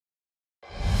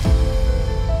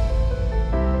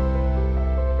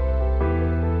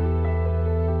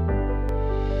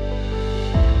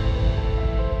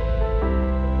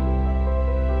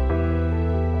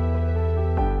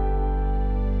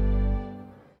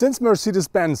Since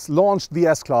Mercedes-Benz launched the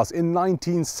S-Class in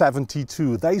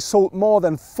 1972, they sold more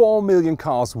than 4 million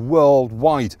cars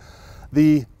worldwide.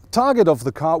 The target of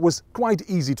the car was quite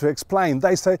easy to explain.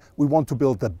 They say, we want to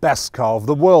build the best car of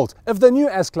the world. If the new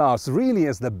S-Class really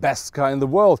is the best car in the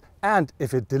world, and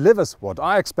if it delivers what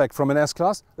I expect from an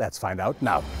S-Class, let's find out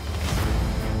now.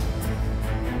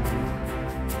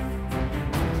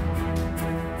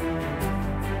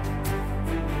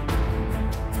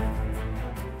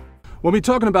 When we're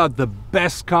talking about the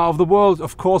best car of the world,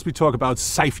 of course we talk about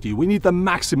safety. We need the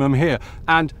maximum here.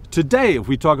 And today, if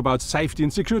we talk about safety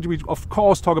and security, we of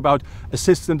course talk about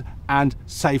assistant and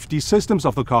safety systems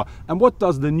of the car. And what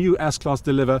does the new S-Class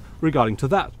deliver regarding to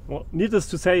that? Well, needless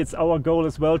to say, it's our goal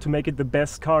as well to make it the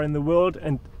best car in the world,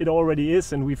 and it already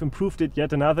is, and we've improved it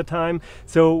yet another time.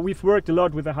 So we've worked a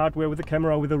lot with the hardware, with the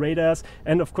camera, with the radars,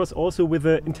 and of course also with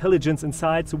the intelligence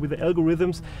inside, so with the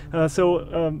algorithms.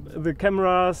 The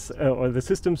cameras or the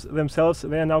systems themselves,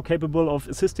 they are now capable of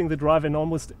assisting the driver in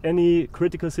almost any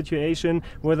critical situation,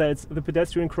 whether it's the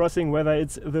pedestrian crossing, whether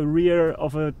it's the rear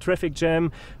of a traffic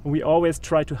jam. We always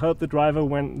try to help the driver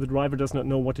when the driver does not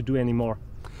know what to do anymore.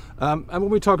 And when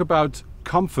we talk about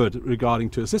comfort regarding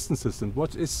to assistance system,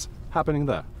 what is happening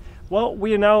there? Well,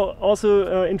 we are now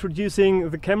also introducing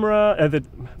the camera,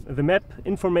 the map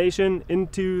information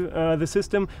into the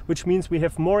system, which means we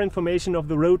have more information of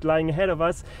the road lying ahead of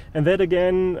us, and that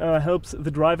again helps the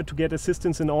driver to get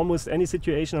assistance in almost any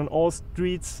situation on all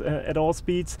streets at all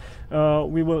speeds.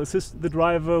 We will assist the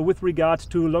driver with regard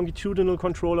to longitudinal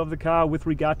control of the car, with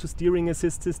regard to steering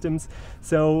assist systems.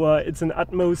 So it's an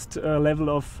utmost level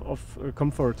of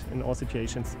comfort in all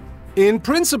situations. In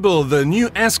principle, the new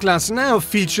S-Class now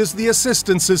features the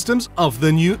assistance systems of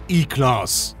the new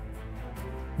E-Class.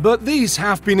 But these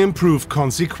have been improved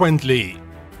consequently.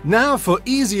 Now for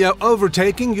easier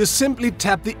overtaking, you simply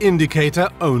tap the indicator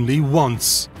only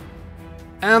once.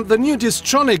 And the new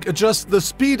Distronic adjusts the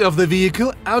speed of the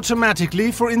vehicle automatically,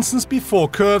 for instance before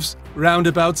curves,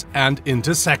 roundabouts and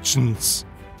intersections.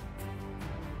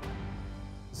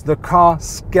 The car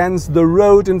scans the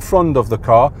road in front of the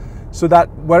car, so that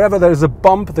wherever there is a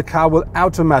bump, the car will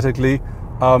automatically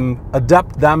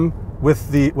adapt them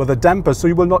with a damper, so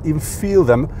you will not even feel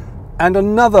them. And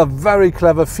another very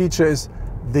clever feature is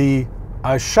the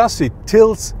chassis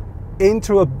tilts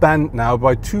into a bend now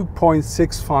by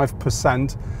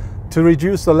 2.65% to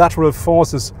reduce the lateral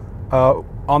forces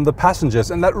on the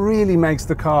passengers, and that really makes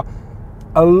the car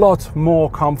a lot more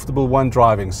comfortable when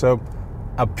driving. So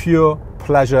a pure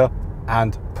pleasure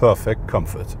and perfect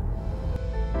comfort.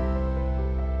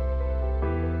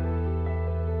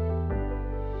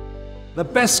 The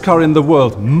best car in the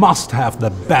world must have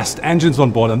the best engines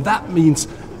on board, and that means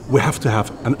we have to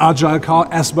have an agile car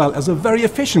as well as a very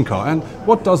efficient car. And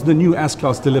what does the new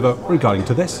S-Class deliver regarding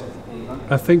to this?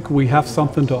 I think we have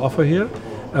something to offer here.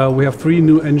 We have 3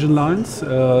 new engine lines.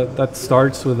 That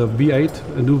starts with a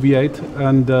V8, a new V8,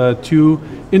 and 2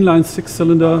 inline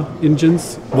 6-cylinder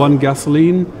engines, 1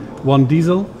 gasoline, 1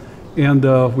 diesel, and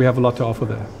we have a lot to offer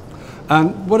there.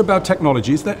 And what about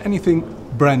technology? Is there anything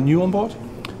brand new on board?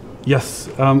 Yes,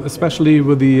 especially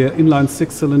with the inline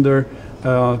 6-cylinder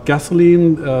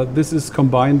gasoline. This is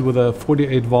combined with a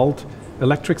 48-volt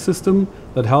electric system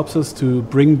that helps us to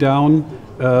bring down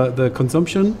the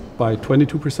consumption by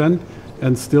 22%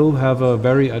 and still have a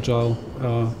very agile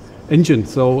engine.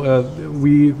 So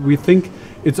we think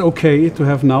it's okay to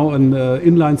have now an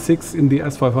inline 6 in the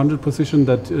S500 position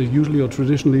that usually or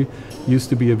traditionally used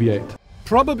to be a V8.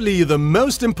 Probably the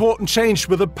most important change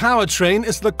with the powertrain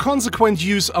is the consequent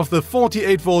use of the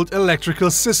 48-volt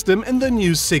electrical system in the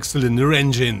new 6-cylinder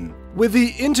engine. With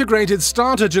the integrated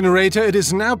starter generator, it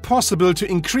is now possible to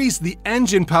increase the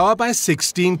engine power by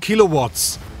 16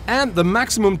 kilowatts and the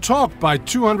maximum torque by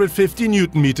 250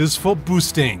 Newton-meters for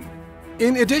boosting.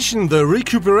 In addition, the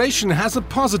recuperation has a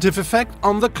positive effect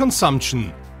on the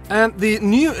consumption. And the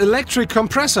new electric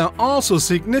compressor also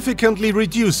significantly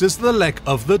reduces the lack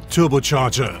of the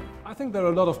turbocharger. I think there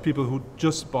are a lot of people who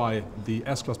just buy the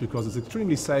S-Class because it's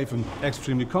extremely safe and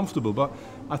extremely comfortable, but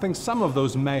I think some of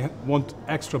those may want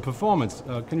extra performance.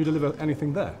 Can you deliver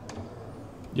anything there?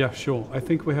 Yeah, sure. I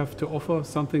think we have to offer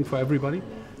something for everybody.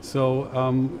 So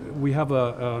we have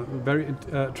a very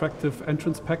attractive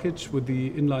entrance package with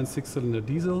the inline 6-cylinder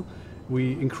diesel.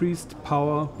 We increased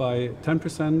power by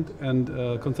 10%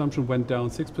 and consumption went down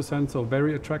 6%, so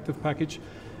very attractive package.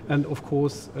 And of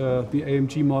course, the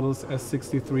AMG models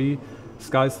S63,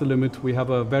 sky's the limit. We have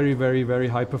a very, very, very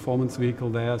high performance vehicle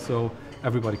there, so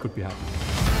everybody could be happy.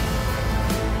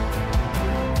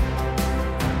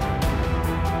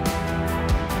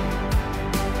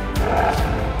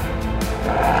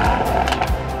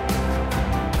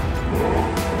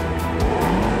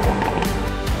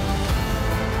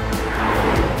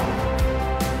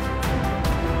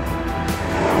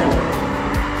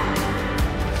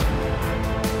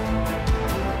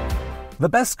 The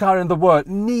best car in the world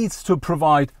needs to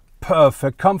provide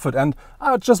perfect comfort, and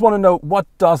I just want to know, what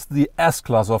does the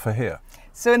S-Class offer here?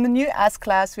 So in the new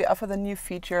S-Class we offer the new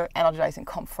feature energizing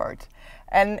comfort,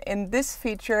 and in this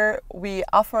feature we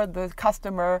offer the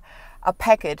customer a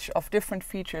package of different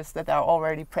features that are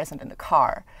already present in the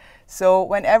car. So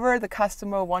whenever the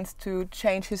customer wants to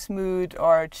change his mood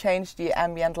or change the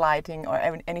ambient lighting or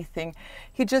anything,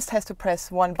 he just has to press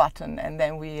one button and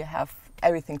then we have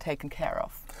everything taken care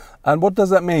of. And what does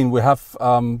that mean? We have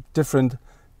different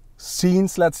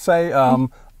scenes, let's say,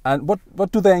 and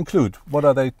what do they include? What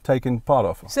are they taking part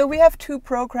of? So we have two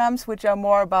programs which are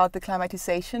more about the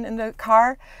climatization in the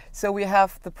car. So we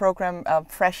have the program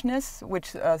Freshness,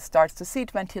 which starts the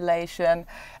seat ventilation,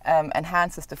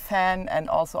 enhances the fan and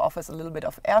also offers a little bit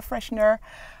of air freshener.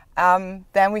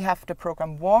 Then we have the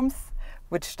program Warmth,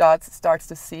 which starts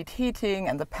the seat heating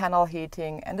and the panel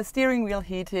heating and the steering wheel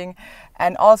heating,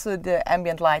 and also the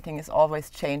ambient lighting is always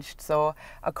changed, so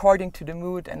according to the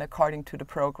mood and according to the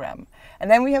program. And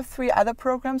then we have three other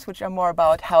programs which are more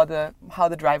about how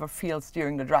the driver feels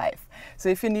during the drive. So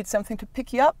if you need something to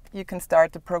pick you up, you can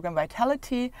start the program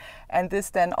Vitality, and this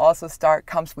then also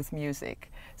comes with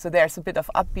music. So there's a bit of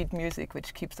upbeat music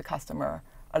which keeps the customer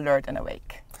alert and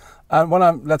awake. And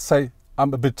when let's say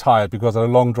I'm a bit tired because of a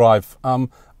long drive,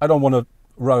 I don't want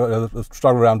to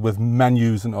struggle around with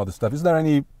menus and all this stuff. Is there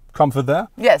any comfort there?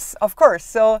 Yes, of course.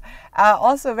 So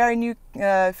also a very new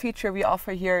feature we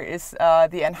offer here is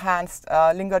the enhanced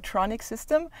Lingotronic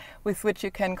system, with which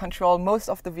you can control most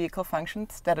of the vehicle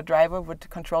functions that a driver would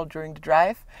control during the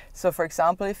drive. So for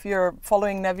example, if you're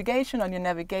following navigation on your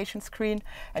navigation screen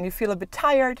and you feel a bit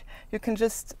tired, you can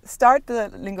just start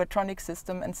the Lingotronic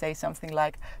system and say something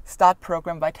like start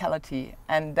program Vitality,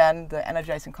 and then the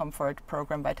energizing comfort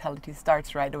program Vitality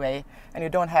starts right away and you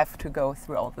don't have to go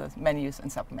through all the menus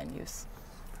and submenus.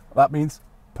 That means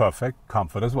perfect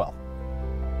comfort as well.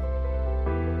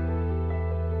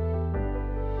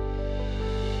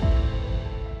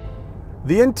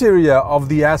 The interior of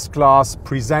the S-Class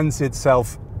presents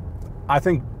itself, I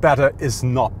think better is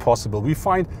not possible. We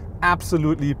find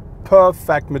absolutely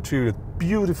perfect materials,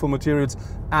 beautiful materials,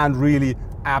 and really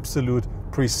absolute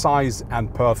precise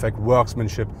and perfect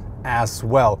workmanship as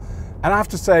well. And I have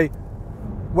to say,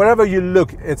 wherever you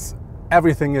look,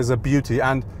 everything is a beauty,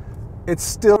 and it's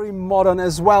still very modern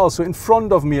as well. So in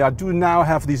front of me I do now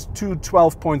have these two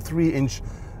 12.3-inch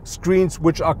screens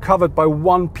which are covered by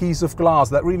one piece of glass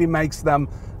that really makes them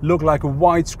look like a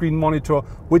widescreen monitor,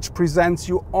 which presents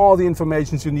you all the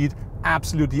information you need,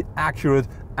 absolutely accurate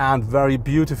and very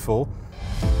beautiful.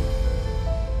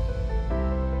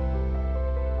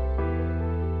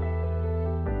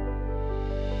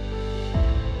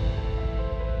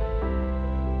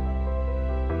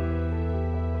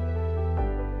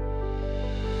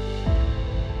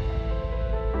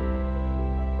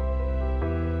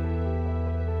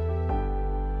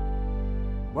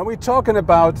 When we're talking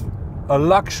about a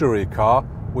luxury car,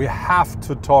 we have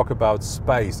to talk about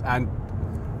space, and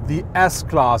the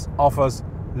S-Class offers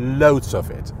loads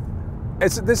of it.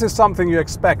 This is something you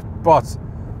expect, but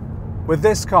with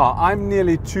this car, I'm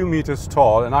nearly 2 meters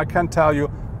tall, and I can tell you,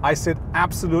 I sit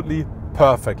absolutely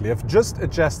perfectly. I've just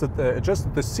adjusted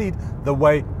the seat the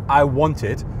way I want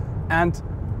it, and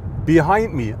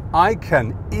behind me, I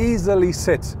can easily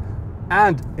sit.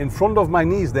 And in front of my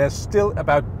knees, there's still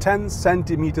about 10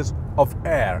 centimeters of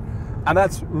air. And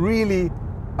that's really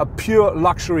a pure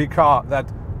luxury car that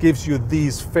gives you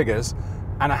these figures.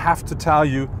 And I have to tell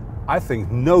you, I think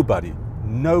nobody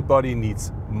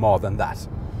needs more than that.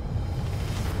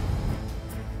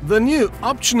 The new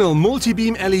optional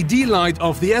multi-beam LED light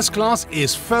of the S-Class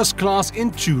is first class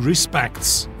in two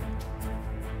respects.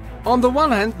 On the one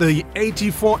hand, the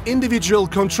 84 individual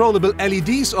controllable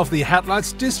LEDs of the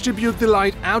headlights distribute the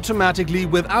light automatically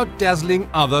without dazzling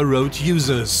other road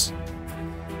users.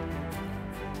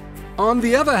 On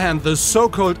the other hand, the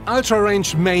so-called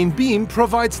ultra-range main beam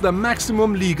provides the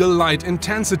maximum legal light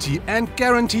intensity and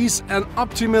guarantees an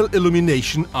optimal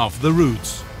illumination of the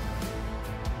route.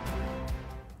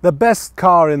 The best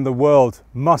car in the world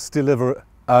must deliver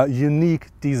a unique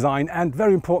design, and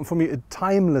very important for me, a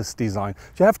timeless design.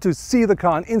 You have to see the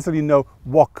car and instantly know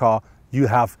what car you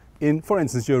have in, for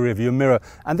instance, your rearview mirror.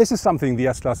 And this is something the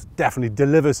S-Class definitely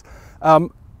delivers.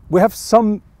 We have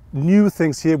some new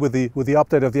things here with the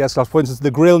update of the S-Class. For instance,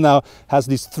 the grille now has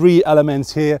these three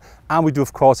elements here, and we do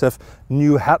of course have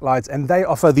new headlights, and they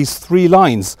offer these three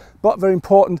lines. But very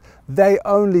important, they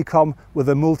only come with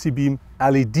a multi-beam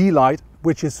LED light,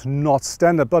 which is not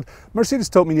standard. But Mercedes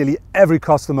told me nearly every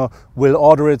customer will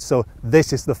order it, so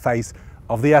this is the face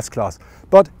of the S-Class.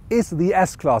 But is the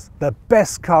S-Class the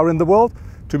best car in the world?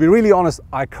 To be really honest,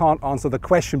 I can't answer the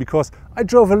question because I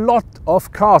drove a lot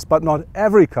of cars, but not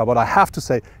every car. But I have to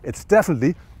say, it's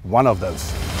definitely one of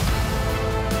those.